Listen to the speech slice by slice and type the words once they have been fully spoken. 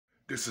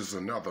This is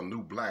another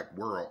New Black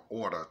World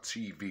Order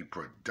TV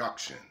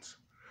Productions.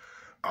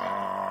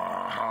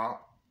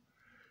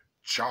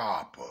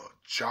 Chopper.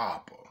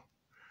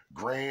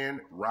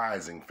 Grand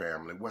Rising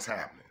family, what's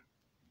happening?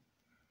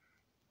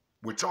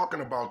 We're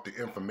talking about the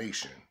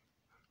information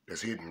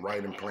that's hidden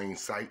right in plain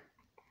sight.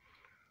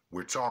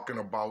 We're talking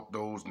about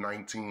those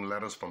 19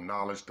 letters from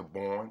knowledge to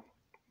born,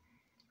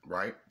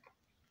 right?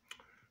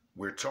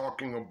 We're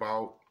talking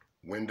about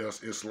when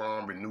does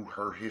Islam renew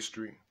her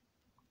history?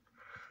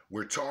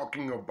 We're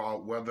talking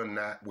about whether or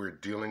not we're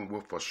dealing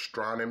with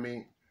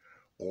astronomy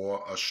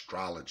or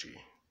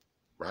astrology,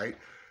 right?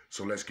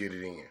 So let's get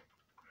it in.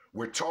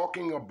 We're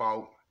talking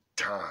about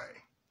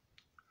time.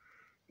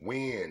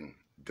 When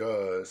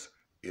does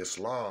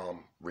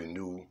Islam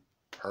renew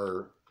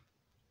her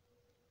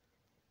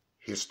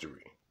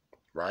history,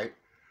 right?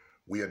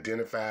 We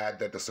identified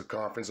that the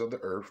circumference of the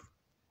earth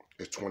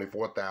is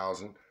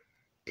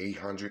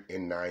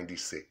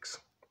 24,896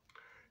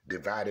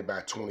 divided by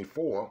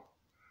 24,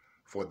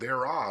 for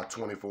there are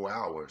 24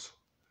 hours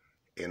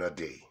in a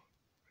day.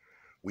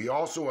 We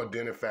also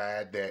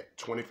identified that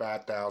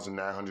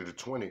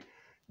 25,920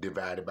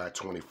 divided by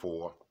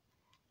 24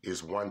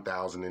 is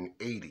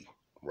 1,080,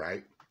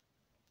 right?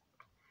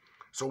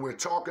 So we're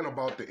talking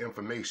about the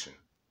information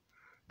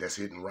that's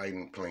hidden right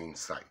in plain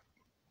sight.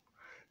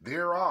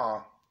 There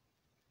are,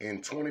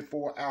 in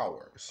 24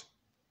 hours,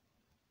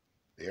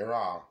 there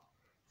are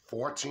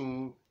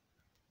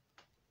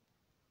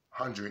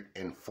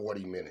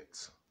 1,440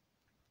 minutes.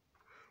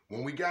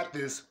 When we got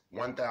this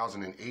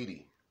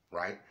 1,080,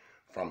 right,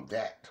 from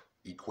that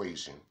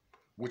equation,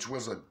 which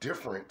was a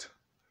different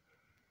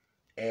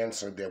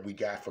answer that we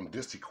got from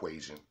this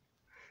equation,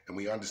 and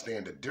we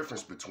understand the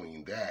difference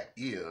between that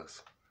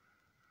is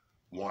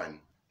 1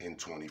 in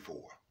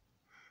 24.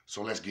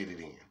 So let's get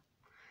it in.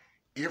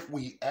 If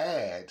we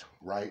add,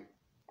 right,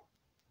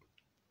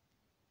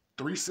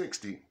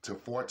 360 to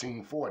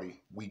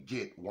 1440, we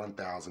get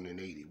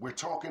 1,080. We're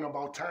talking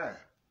about time.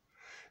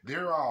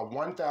 There are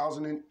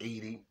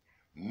 1,080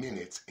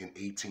 minutes in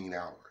 18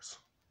 hours.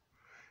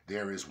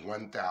 There is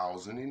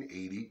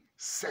 1,080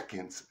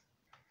 seconds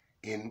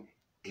in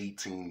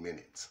 18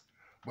 minutes.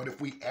 But if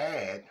we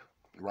add,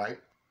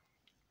 right,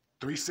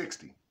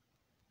 360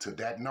 to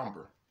that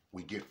number,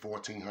 we get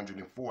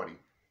 1,440,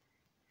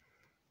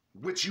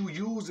 which you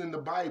use in the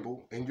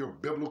Bible in your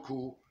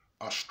biblical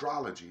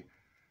astrology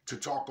to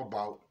talk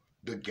about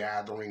the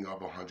gathering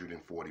of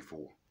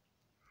 144.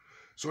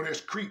 So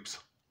there's creeps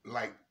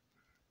like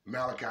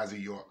Malachi Z.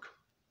 York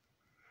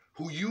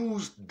who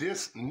used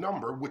this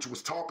number, which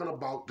was talking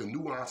about the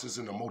nuances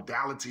and the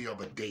modality of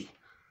a day.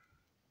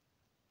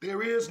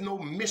 There is no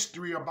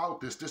mystery about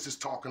this. This is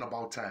talking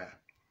about time.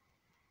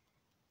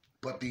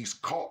 But these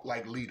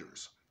cult-like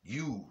leaders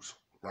use,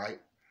 right,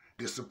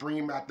 the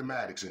supreme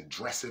mathematics and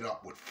dress it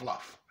up with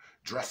fluff,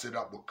 dress it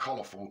up with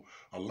colorful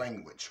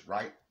language,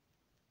 right?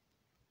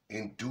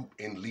 And dupe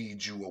and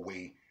lead you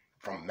away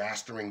from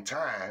mastering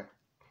time,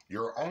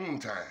 your own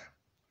time.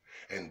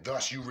 And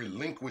thus you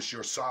relinquish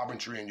your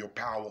sovereignty and your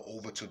power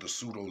over to the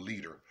pseudo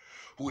leader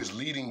who is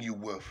leading you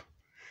with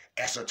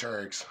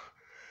esoterics,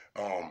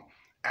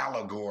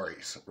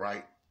 allegories,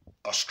 right?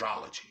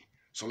 Astrology.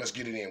 So let's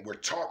get it in. We're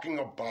talking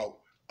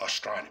about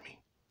astronomy.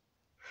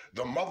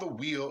 The mother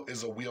wheel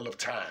is a wheel of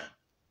time.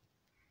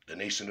 The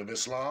Nation of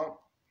Islam,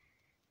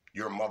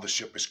 your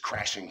mothership is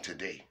crashing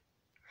today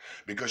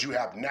because you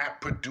have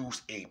not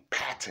produced a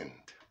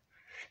patent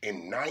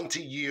in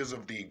 90 years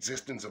of the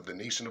existence of the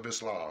Nation of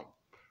Islam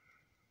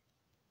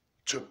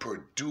to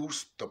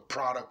produce the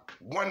product,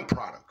 one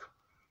product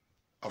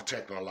of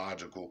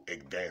technological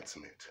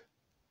advancement.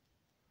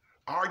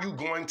 Are you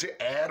going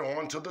to add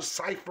on to the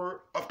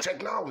cipher of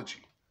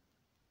technology?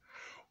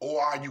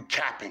 Or are you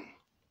capping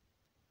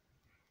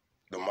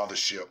the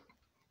mothership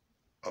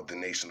of the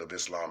Nation of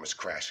Islam is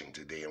crashing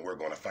today, and we're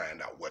going to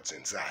find out what's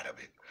inside of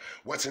it.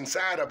 What's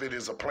inside of it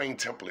is a plain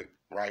template,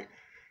 right,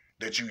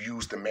 that you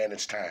use to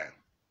manage time,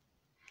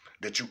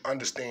 that you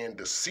understand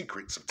the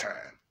secrets of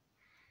time.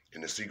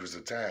 And the secrets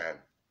of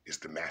time is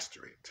to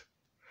master it.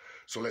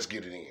 So let's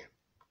get it in.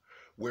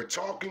 We're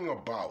talking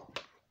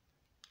about,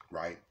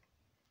 right,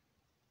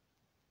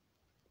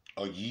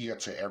 a year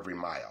to every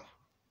mile,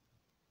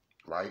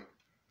 right?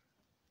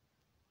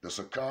 The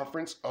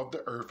circumference of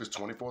the earth is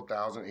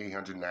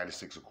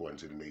 24,896 according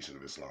to the Nation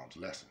of Islam's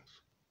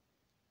lessons.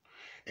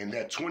 And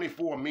that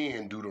 24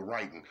 men do the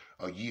writing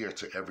a year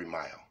to every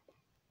mile.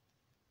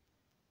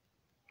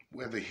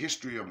 Where the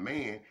history of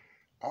man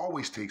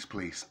always takes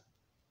place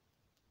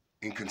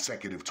in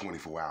consecutive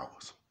 24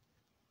 hours.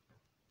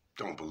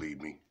 Don't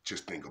believe me,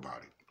 just think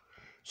about it.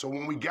 So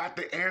when we got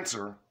the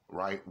answer,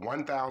 right,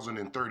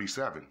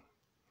 1,037,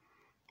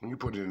 when you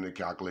put it in the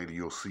calculator,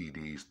 you'll see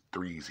these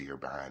threes here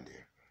behind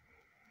there.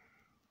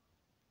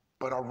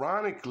 But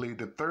ironically,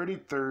 the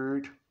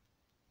 33rd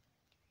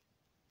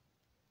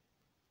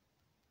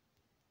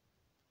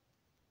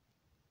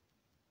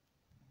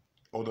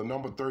or the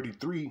number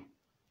 33,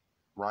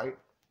 right?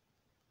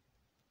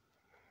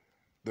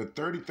 The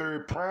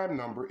 33rd prime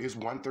number is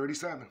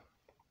 137.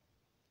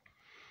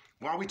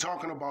 Why are we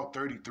talking about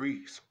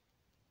 33s?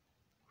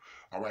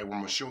 All right, well,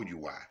 I'm going to show you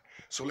why.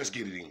 So let's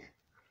get it in.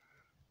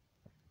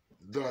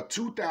 The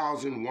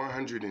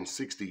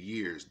 2,160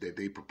 years that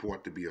they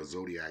purport to be a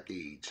zodiac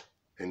age,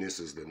 and this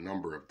is the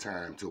number of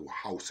time to a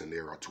house, and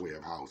there are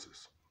 12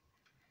 houses.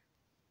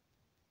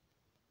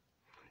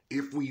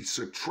 If we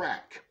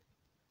subtract,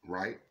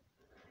 right,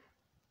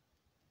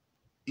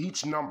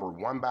 each number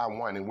one by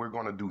one, and we're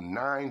going to do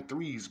 9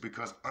 threes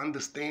because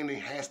understanding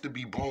has to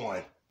be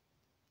born.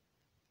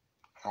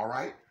 All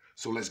right,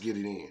 so let's get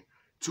it in.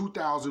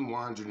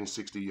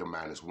 2,160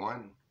 minus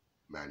 1,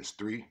 minus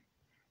 3,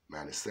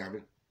 minus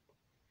 7.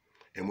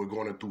 And we're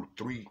going to do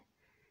 3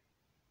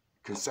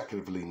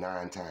 consecutively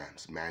 9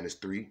 times. Minus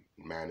 3,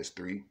 minus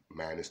 3,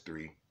 minus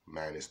 3,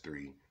 minus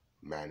 3,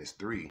 minus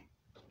 3,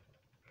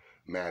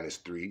 minus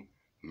 3,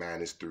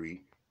 minus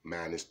 3,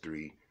 minus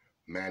 3,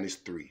 minus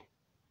 3.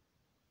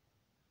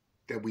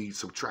 That we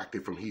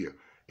subtracted from here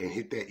and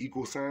hit that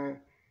equal sign,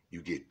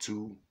 you get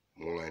 2,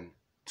 1,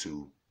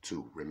 2,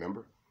 2.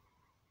 Remember?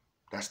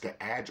 That's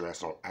the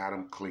address on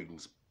Adam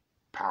Clayton's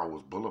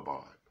Powers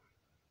Boulevard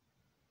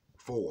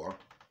for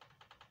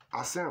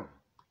A.S.I.M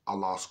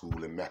Allah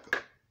School in Mecca.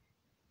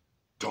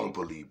 Don't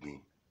believe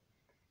me?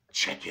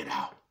 Check it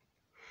out.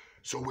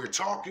 So we're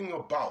talking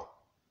about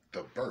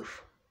the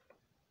birth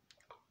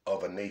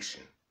of a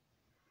nation.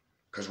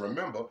 Because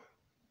remember,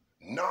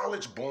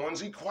 knowledge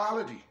borns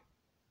equality.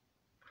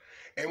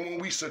 And when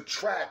we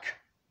subtract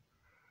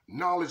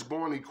knowledge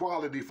born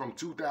equality from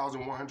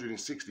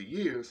 2,160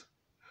 years,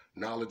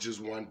 knowledge is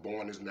 1,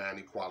 born is 9,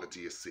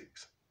 equality is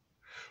 6.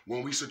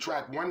 When we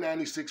subtract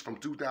 196 from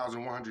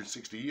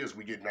 2,160 years,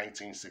 we get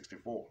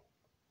 1964.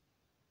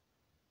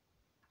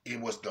 It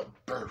was the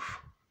birth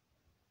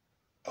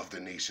of the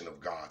nation of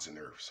gods and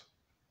earths.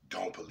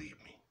 Don't believe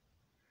me?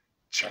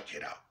 Check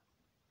it out.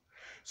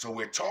 So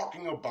we're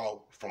talking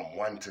about from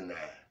 1 to 9.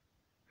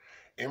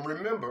 And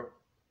remember,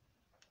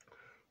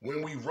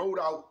 when we wrote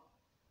out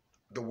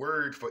the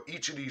word for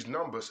each of these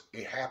numbers,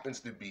 it happens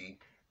to be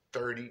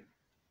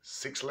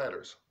 36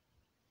 letters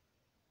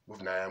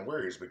with 9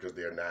 words because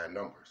there are 9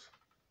 numbers.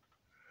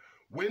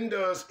 When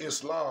does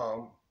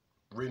Islam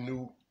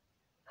renew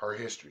her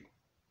history?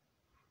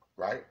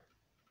 Right?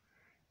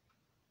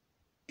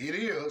 It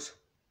is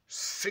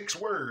 6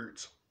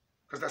 words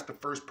because that's the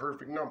first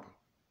perfect number.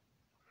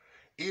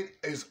 It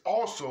is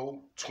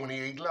also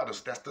 28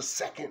 letters. That's the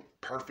second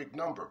perfect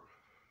number.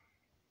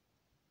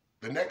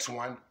 The next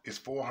one is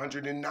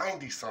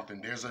 490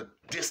 something. There's a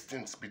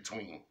distance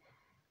between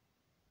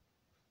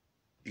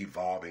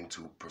evolving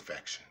to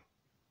perfection.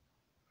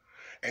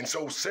 And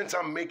so since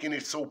I'm making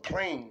it so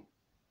plain,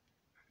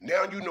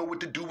 now you know what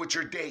to do with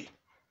your day.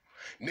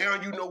 Now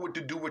you know what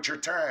to do with your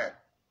time.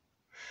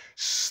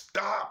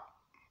 Stop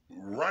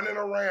running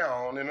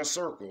around in a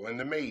circle in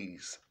the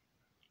maze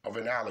of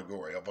an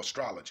allegory of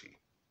astrology.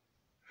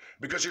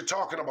 Because you're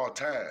talking about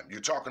time, you're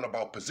talking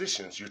about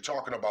positions, you're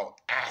talking about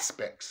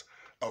aspects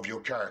of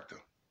your character.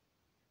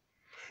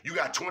 You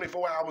got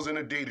 24 hours in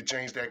a day to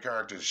change that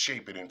character, to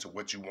shape it into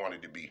what you want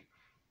it to be.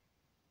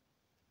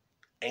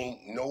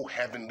 Ain't no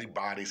heavenly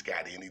bodies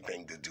got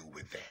anything to do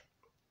with that.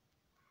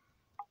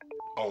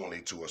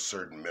 Only to a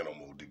certain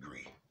minimal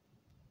degree.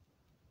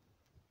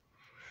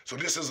 So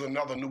this is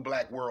another New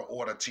Black World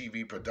Order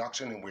TV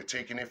production, and we're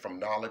taking it from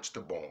knowledge to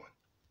born.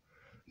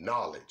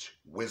 Knowledge,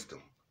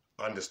 wisdom,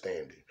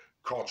 understanding,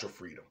 cultural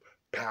freedom,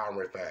 power and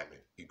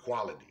refinement,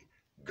 equality,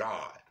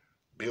 God,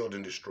 build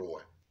and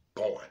destroy,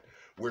 born.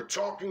 We're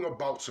talking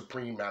about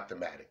supreme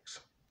mathematics.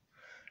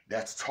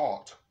 That's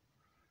taught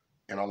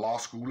in Allah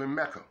School in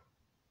Mecca,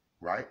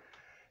 right?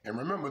 And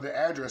remember, the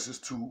address is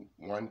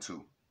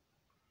 212.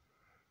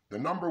 The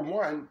number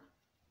 1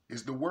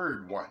 is the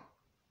word 1.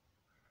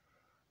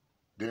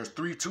 There's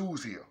 3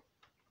 2s here.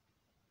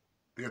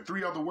 There are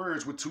 3 other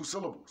words with 2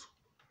 syllables.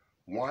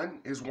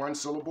 1 is 1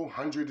 syllable,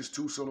 100 is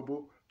 2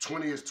 syllable,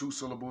 20 is 2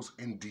 syllables,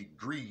 and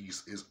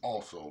degrees is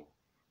also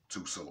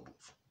 2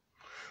 syllables.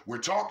 We're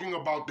talking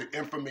about the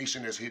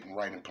information that's hidden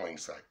right in plain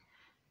sight.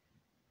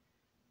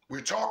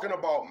 We're talking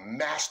about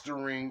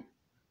mastering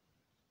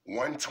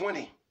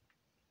 120.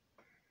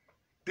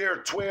 There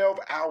are 12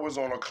 hours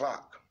on a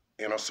clock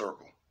in a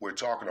circle. We're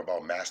talking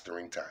about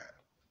mastering time.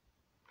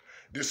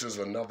 This is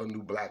another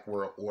New Black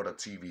World Order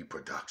TV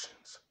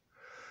Productions.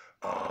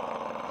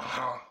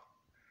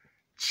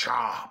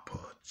 Chopper.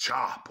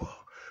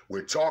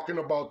 We're talking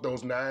about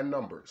those 9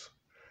 numbers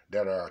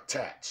that are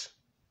attached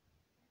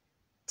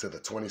to the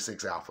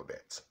 26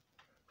 alphabets,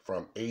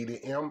 from A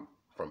to M,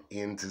 from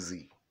N to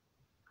Z.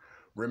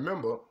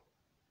 Remember,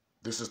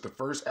 this is the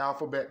first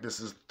alphabet, this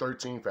is the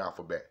 13th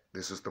alphabet,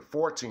 this is the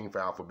 14th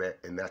alphabet,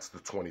 and that's the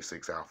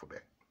 26th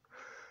alphabet.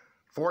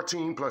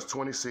 14 plus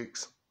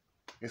 26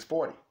 is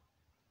 40.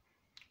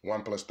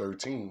 1 plus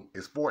 13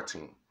 is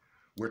 14.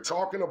 We're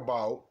talking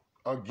about,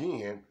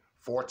 again,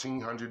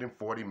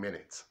 1,440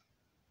 minutes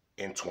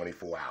in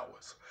 24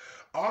 hours.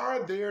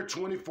 Are there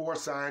 24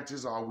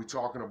 scientists, or are we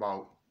talking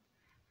about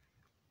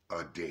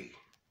a day?